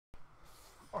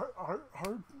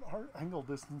our angle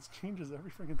distance changes every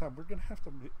freaking time. We're gonna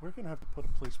have to put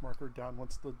a place marker down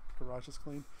once the garage is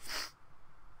clean.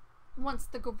 Once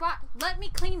the garage, let me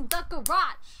clean the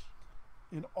garage.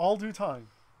 In all due time.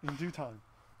 In due time.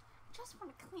 I just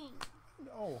want to clean.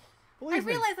 No. I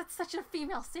realize that's such a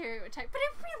female stereotype, but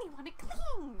I really want to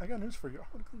clean. I got news for you. I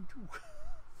want to clean too.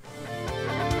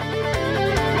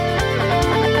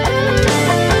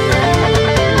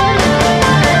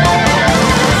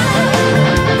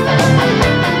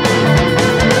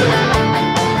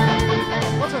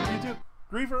 What's up, YouTube?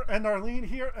 Griever and Arleen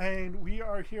here, and we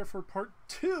are here for part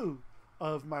 2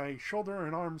 of my shoulder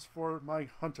and arms for my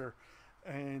hunter.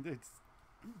 And it's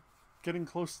getting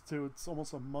close to, it's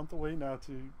almost a month away now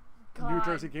to New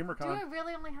Jersey Gamercon. Do I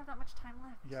really only have that much time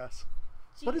left? Yes.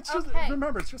 Gee, but it's just,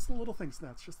 remember, it's just the little things,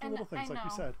 Nats. Just the little things, like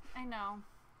you said. I know.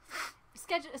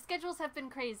 Schedules have been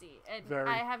crazy, and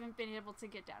I haven't been able to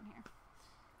get down here.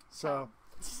 So,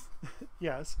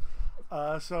 yes.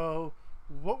 So,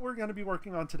 what we're going to be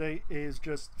working on today is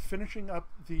just finishing up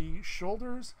the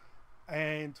shoulders,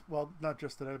 and, well, not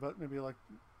just today, but maybe like,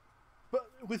 but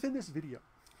within this video.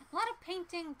 A lot of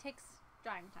painting takes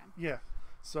drying time. Yeah.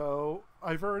 So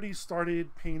I've already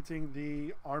started painting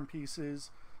the arm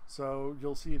pieces, so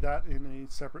you'll see that in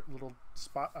a separate little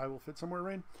spot I will fit somewhere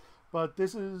in. But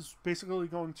this is basically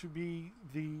going to be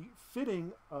the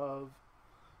fitting of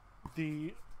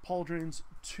the pauldrons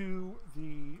to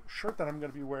the shirt that I'm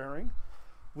going to be wearing,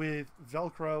 with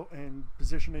Velcro and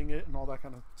positioning it and all that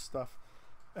kind of stuff.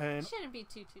 And it shouldn't be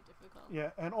too difficult.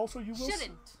 Yeah, and also you will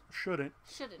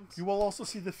shouldn't. You will also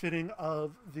see the fitting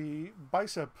of the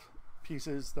bicep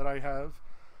pieces that I have,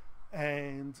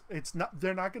 and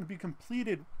they're not going to be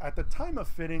completed at the time of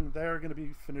fitting. They're going to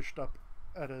be finished up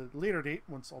at a later date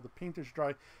once all the paint is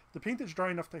dry. The paint is dry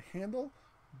enough to handle,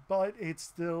 but it's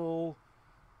still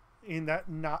in that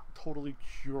not totally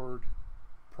cured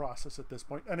process at this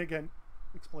point. And again,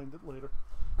 explained it later.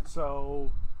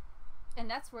 So, and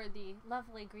that's where the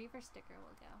lovely Griever sticker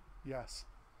will go. Yes.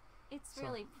 It's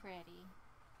really pretty.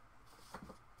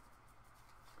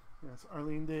 Yes,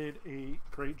 Arleen did a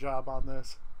great job on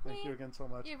this. Thank you again so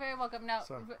much. You're very welcome. Now,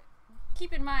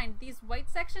 keep in mind, these white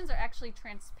sections are actually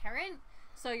transparent,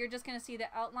 so you're just going to see the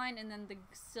outline and then the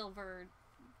silver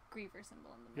Griever symbol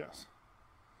in the middle. Yes.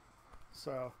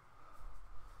 So.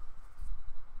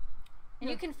 And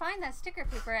you can find that sticker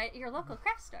paper at your local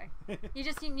craft store. You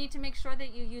just need to make sure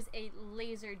that you use a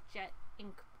laser jet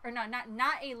ink, or no,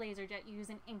 not a laser jet. You use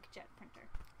an inkjet printer.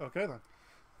 Okay then.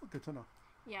 Well, good to know.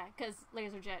 Yeah, because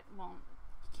LaserJet you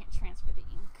can't transfer the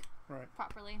ink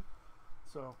properly.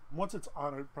 So once it's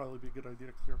on, it'd probably be a good idea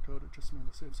to clear coat it just to be on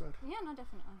the safe side. Yeah, no,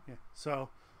 definitely. Yeah. So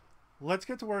let's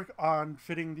get to work on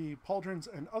fitting the pauldrons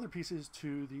and other pieces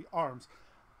to the arms.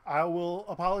 I will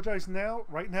apologize now.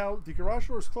 Right now, the garage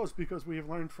door is closed because we have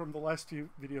learned from the last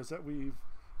few videos that we've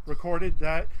recorded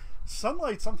that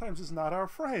sunlight sometimes is not our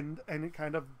friend, and it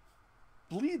kind of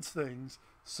bleeds things.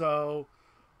 So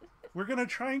we're going to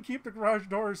try and keep the garage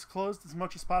doors closed as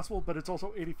much as possible, but it's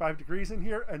also 85 degrees in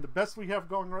here, and the best we have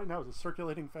going right now is a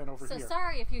circulating fan over here. So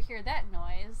sorry if you hear that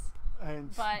noise.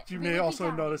 And you may also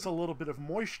notice a little bit of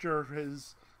moisture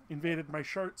has invaded my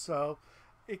shirt, so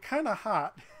it's kind of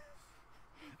hot.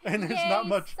 And there's not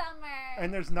much summer.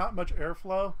 And there's not much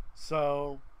airflow,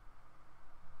 so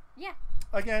yeah.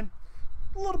 Again,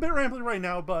 a little bit rambly right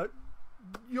now, but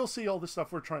you'll see all the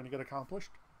stuff we're trying to get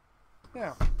accomplished.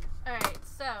 Yeah. All right,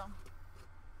 so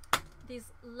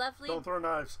these lovely don't throw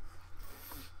knives.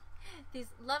 These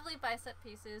lovely bicep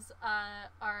pieces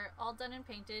are all done and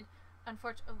painted.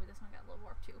 Unfortunately, oh, this one got a little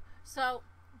warped too. So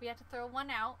we had to throw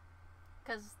one out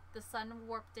because the sun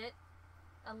warped it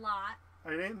a lot.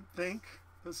 I didn't think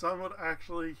the sun would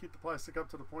actually heat the plastic up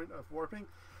to the point of warping,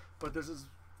 but this is...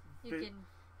 You can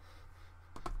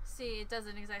see it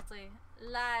doesn't exactly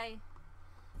lie.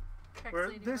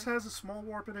 Where this has a small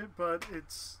warp in it, but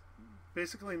it's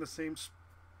basically in the same,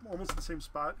 almost the same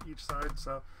spot each side,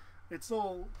 so it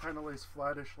still kind of lays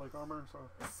flattish like armor.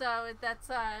 So that's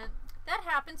that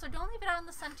happens. So don't leave it out in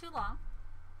the sun too long.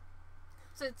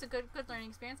 So it's a good learning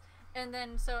experience. And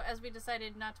then so as we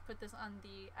decided not to put this on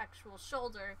the actual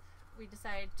shoulder, we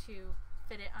decided to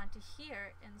fit it onto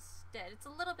here instead. It's a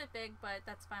little bit big, but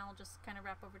that's fine. I'll just kind of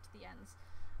wrap over to the ends.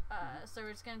 So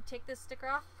we're just going to take this sticker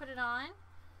off, put it on,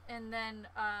 and then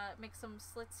make some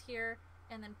slits here,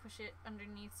 and then push it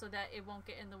underneath so that it won't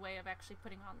get in the way of actually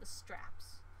putting on the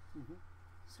straps.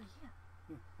 So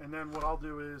yeah. And then what I'll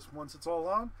do is, once it's all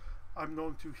on, I'm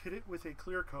going to hit it with a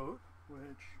clear coat, which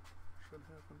should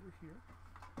have under here.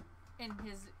 In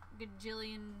his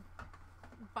gajillion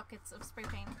buckets of spray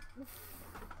paint.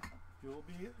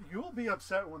 You'll be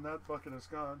upset when that bucket is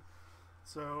gone.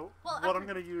 So Well, what I'm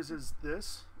going to use is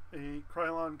this, a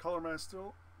Krylon Color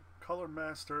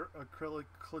Master acrylic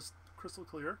crystal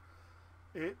clear.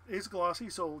 It is glossy,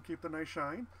 so it'll keep the nice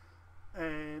shine,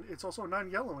 and it's also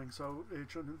non-yellowing, so it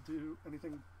shouldn't do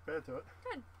anything bad to it.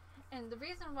 Good. And the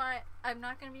reason why I'm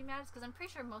not going to be mad is because I'm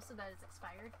pretty sure most of that is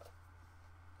expired.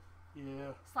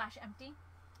 Yeah. / empty.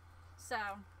 So.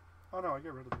 Oh no, I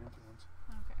get rid of the empty ones.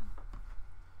 Okay.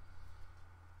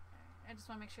 I just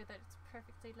want to make sure that it's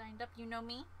perfectly lined up. You know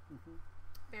me. Mm-hmm.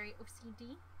 Very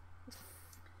OCD.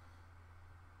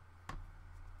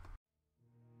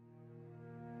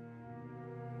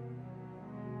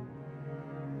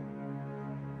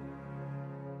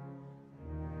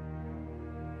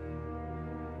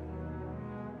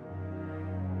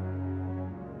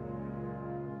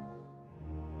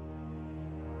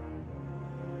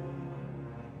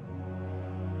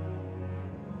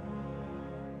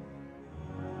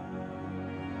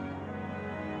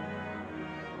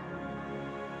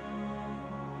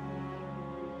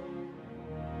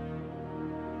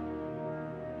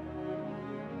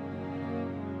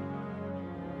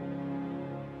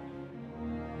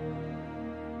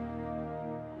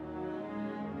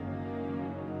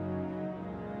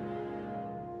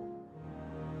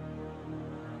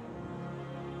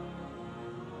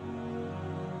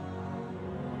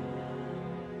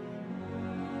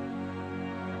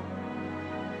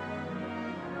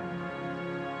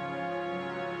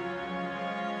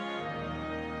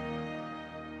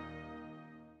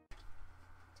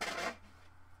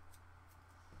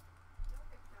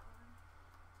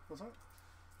 What's that?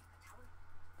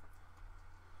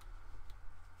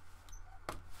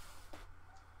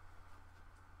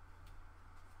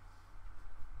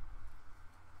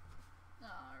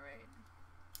 Alright.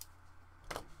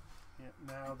 Yeah,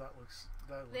 now that looks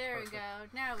There perfect. we go.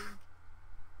 Now it's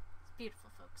beautiful,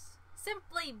 folks.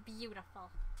 Simply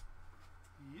beautiful.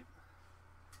 Yep.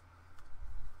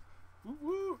 Woo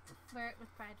woo! Wear it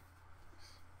with pride.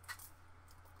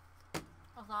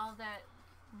 With all that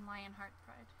Lionheart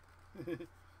pride. Very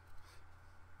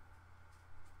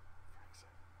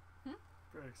excited. Hmm?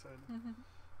 Very excited. Mm-hmm.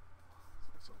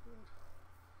 This looks so good.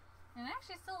 And it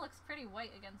actually still looks pretty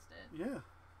white against it. Yeah.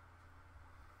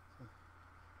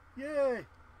 Yay!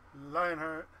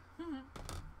 Lionheart.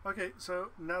 Okay, so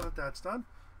now that that's done,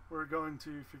 we're going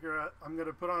to figure out. I'm going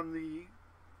to put on the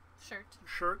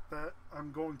shirt that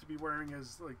I'm going to be wearing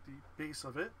as like the base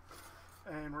of it,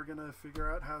 and we're going to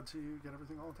figure out how to get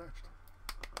everything all attached.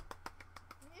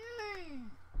 Yay!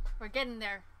 We're getting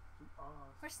there.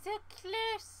 We're still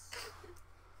close.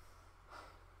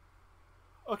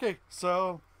 Okay,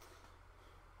 so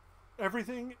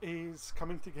everything is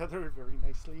coming together very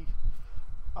nicely.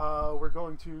 We're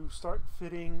going to start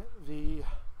fitting the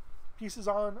pieces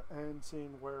on and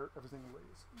seeing where everything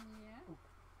lays. Yeah.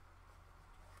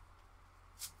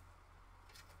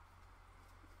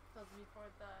 So before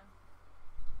the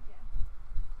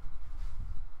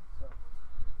So,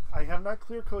 I have not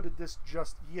clear coated this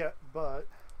just yet, but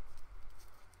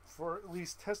for at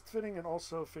least test fitting and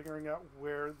also figuring out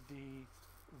where the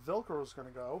Velcro is going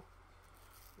to go,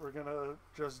 we're going to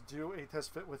just do a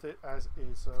test fit with it as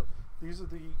is. So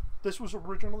this was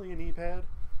originally an E-pad.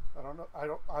 I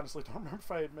honestly don't remember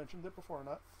if I had mentioned it before or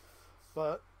not,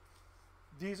 but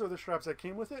these are the straps that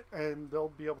came with it, and they'll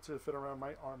be able to fit around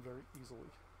my arm very easily.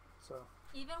 So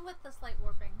even with the slight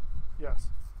warping. yes.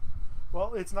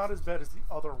 Well, it's not as bad as the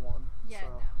other one. Yeah, so.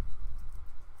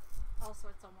 no. All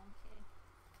sorts of 1K.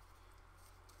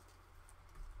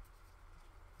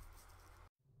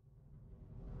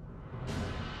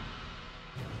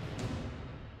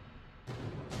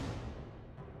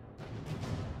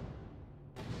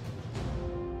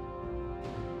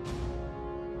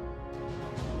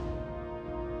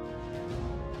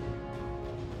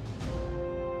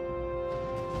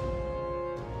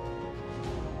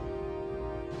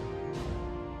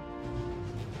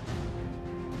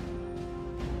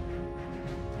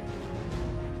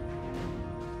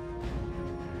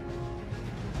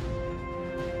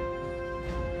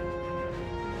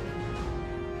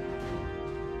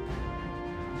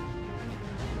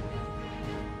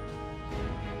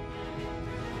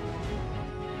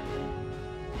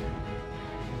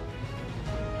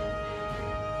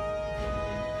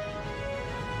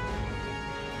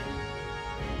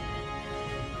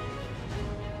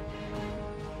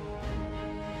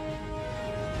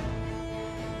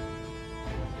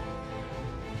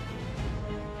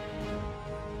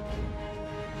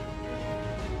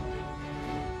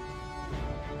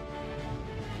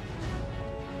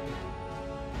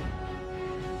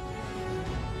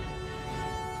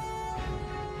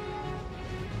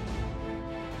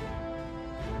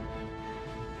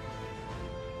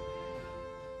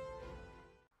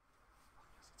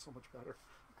 so much better.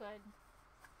 Good.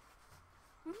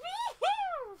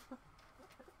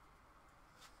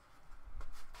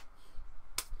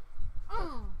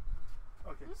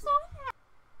 Okay.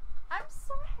 I'm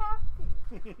so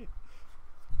happy.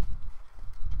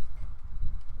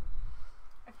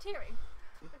 I'm tearing.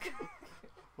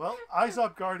 Well, eyes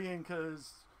up, Guardian,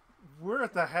 because we're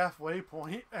at the halfway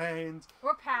point, and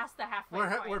we're past the halfway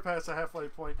point. We're past the halfway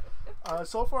point.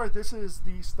 So far, this is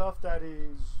the stuff that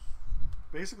is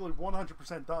basically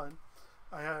 100% done.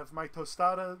 I have my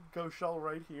Tostada ghost shell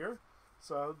right here,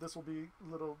 so this will be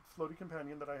a little floaty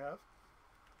companion that I have.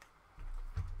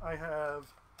 I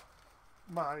have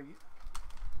my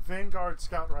Vanguard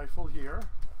scout rifle here,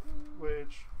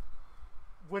 which,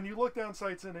 when you look down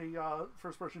sights in a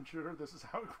first-person shooter, this is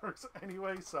how it works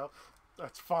anyway, so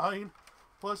that's fine.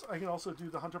 Plus, I can also do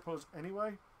the hunter pose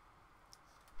anyway.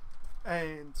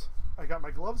 And I got my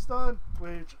gloves done,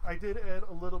 which I did add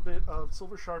a little bit of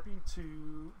Silver Sharpie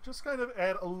to just kind of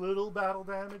add a little battle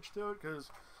damage to it,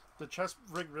 because the chest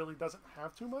rig really doesn't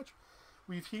have too much.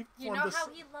 We've heat formed. You know how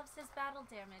he loves his battle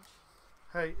damage.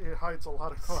 Hey, it hides a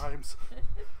lot of crimes.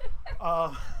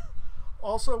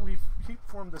 Also, we've heat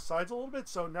formed the sides a little bit,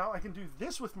 so now I can do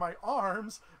this with my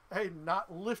arms and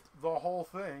not lift the whole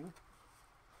thing.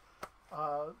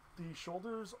 The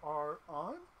shoulders are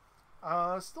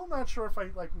on. Still not sure if I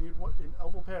need an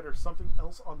elbow pad or something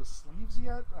else on the sleeves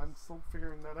yet. I'm still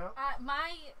figuring that out.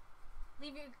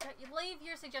 Leave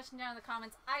your suggestion down in the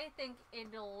comments. I think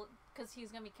it'll, because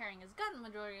he's going to be carrying his gun the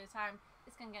majority of the time,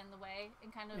 it's going to get in the way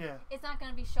and kind of, it's not going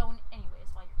to be shown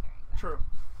anyways while you're carrying that. True.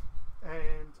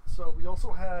 And so we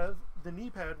also have the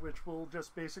knee pad, which will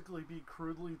just basically be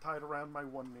crudely tied around my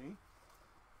one knee.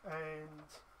 And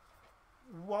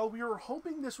while we were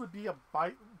hoping this would be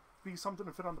something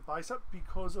to fit on the bicep,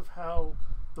 because of how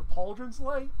the pauldrons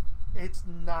lay, it's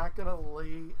not going to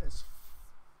lay as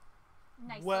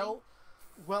well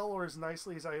or as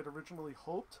nicely as I had originally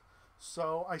hoped.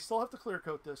 So I still have to clear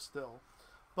coat this still,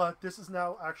 but this is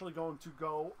now actually going to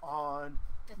go on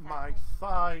my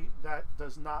thigh that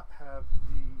does not have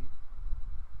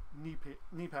the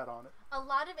knee pad on it. A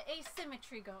lot of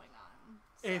asymmetry going on.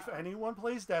 So. If anyone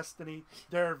plays Destiny,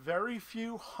 there are very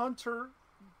few hunter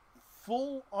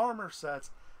full armor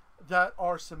sets that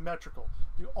are symmetrical.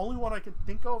 The only one I can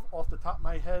think of off the top of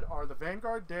my head are the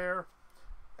Vanguard Dare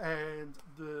and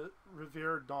the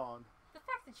Revere Dawn. The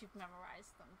fact that you've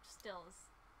memorized them still is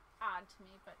odd to me,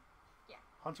 but yeah.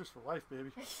 Hunters for life,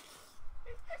 baby.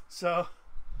 So,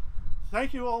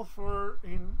 thank you all for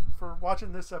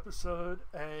watching this episode,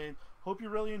 and hope you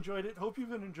really enjoyed it. Hope you've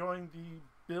been enjoying the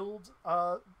build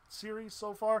series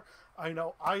so far. I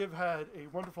know I have had a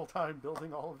wonderful time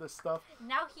building all of this stuff.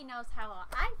 Now he knows how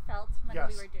I felt when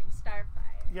Yes. we were doing Starfire.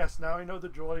 Yes, now I know the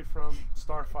joy from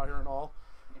Starfire and all.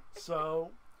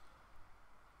 So,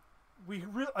 we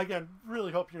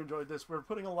really hope you enjoyed this. We're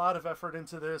putting a lot of effort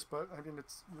into this, but I mean,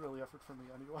 it's really effort for me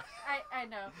anyway. I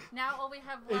know. Now all we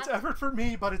have left... It's effort for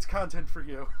me, but it's content for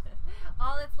you.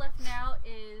 All that's left now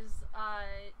is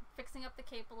fixing up the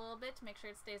cape a little bit to make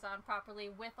sure it stays on properly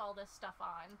with all this stuff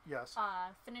on. Yes.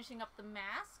 Finishing up the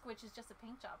mask, which is just a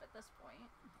paint job at this point.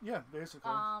 Yeah, basically.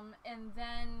 And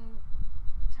then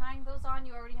tying those on.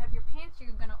 You already have your pants.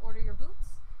 You're going to order your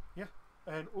boots. Yeah.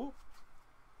 And, ooh.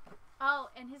 Oh,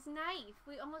 and his knife.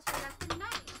 We almost forgot the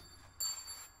knife.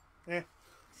 Yeah.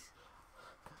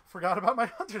 Forgot about my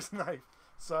hunter's knife.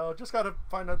 So, just got to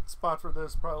find a spot for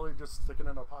this. Probably just stick it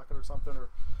in a pocket or something, or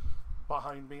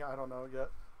behind me. I don't know yet.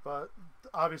 But,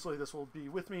 obviously, this will be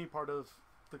with me, part of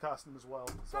the costume as well.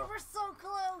 So. But we're so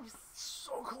close.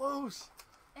 So close.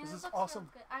 And this it is looks awesome.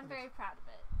 So good. I'm very proud of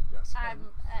it. Yes.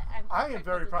 I am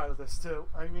very proud of this, too.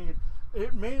 I mean,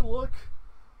 it may look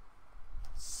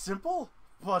simple,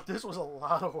 but this was a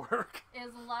lot of work. It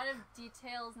was a lot of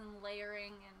details and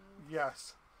layering and...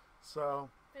 Yes. So...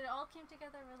 But it all came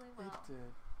together really well. It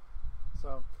did.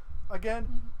 So,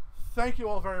 again, thank you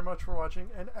all very much for watching.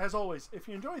 And as always, if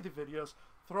you enjoyed the videos,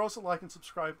 throw us a like and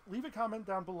subscribe. Leave a comment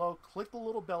down below. Click the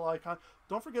little bell icon.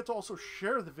 Don't forget to also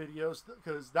share the videos,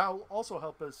 because that will also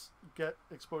help us get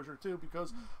exposure too,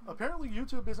 because apparently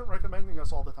YouTube isn't recommending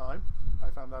us all the time.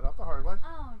 I found that out the hard way.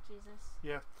 Oh, Jesus.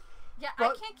 Yeah. Yeah,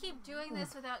 but, I can't keep doing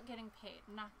this without getting paid.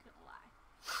 I'm not going to lie.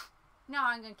 No,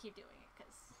 I'm going to keep doing it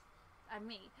because I'm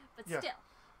me. But still.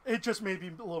 It just may be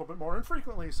a little bit more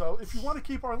infrequently. So if you want to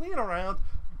keep Arleen around,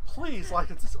 please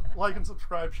like and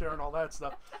subscribe, share, and all that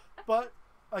stuff. But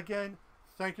again,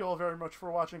 thank you all very much for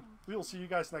watching. We will see you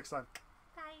guys next time.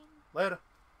 Bye. Later.